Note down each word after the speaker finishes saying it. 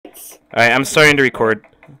Alright, I'm starting to record.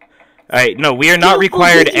 Alright, no, we are not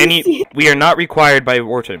required we are not required by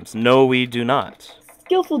war terms. No, we do not.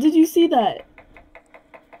 Skillful, did you see that?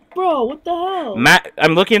 Bro, what the hell?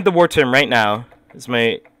 I'm looking at the war term right now.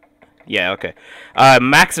 Yeah, okay.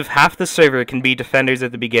 Max of half the server can be defenders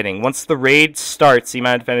at the beginning. Once the raid starts, the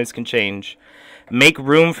amount of defenders can change. Make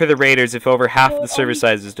room for the raiders if over half the server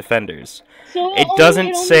size is defenders. So it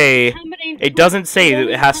doesn't say that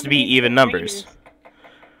it has to be even numbers.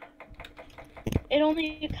 It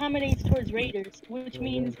only accommodates towards raiders, which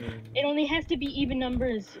means it only has to be even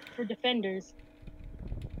numbers for defenders.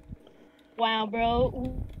 Wow,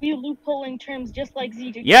 bro, we loopholing terms just like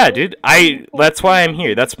ZJ. Yeah, dude, that's why I'm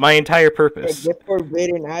here. That's my entire purpose. Get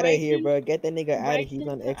Forbidden out of here, bro. Get that nigga out of here. He's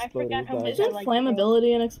on Exploiter. Isn't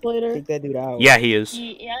flammability an exploiter? Take that dude out. Yeah, he is.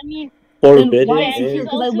 Yeah, I mean... Forbidden? Why is he here?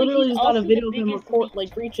 Because I literally just got a video of him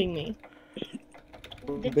reaching me.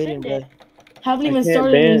 Forbidden, bro. Haven't even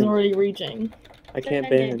started and he's already reaching. I can't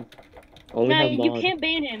ban him. Only have mod. You can't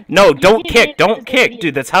ban him. No, don't kick,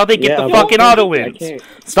 dude. That's how they get the fucking auto wins.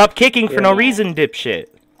 Stop kicking for no reason, dipshit.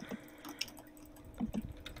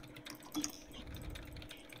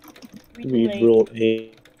 Read rule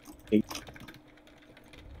 8.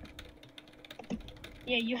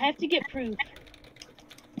 Yeah, you have to get proof.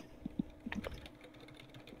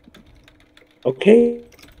 Okay.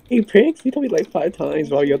 Hey, Pranks, you told me like 5 times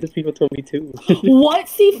while the other people told me 2. What?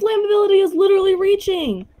 See, flammability is literally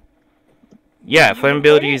reaching. Yeah,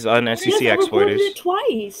 flammability is on SCC exploiters. exploiters. It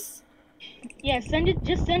twice. Yeah,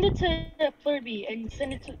 just send it to Flurby and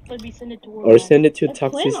send it to Flurby, send it to War. Or send it to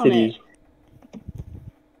Toxicity.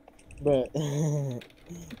 Bro,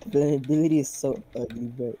 flammability is so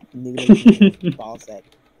ugly, but nigga ball sack.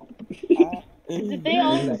 Did they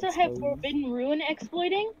also have Forbidden Ruin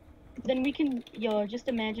exploiting? Then we can, just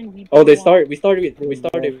imagine we. Oh, we started.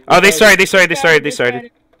 Oh, they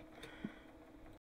started.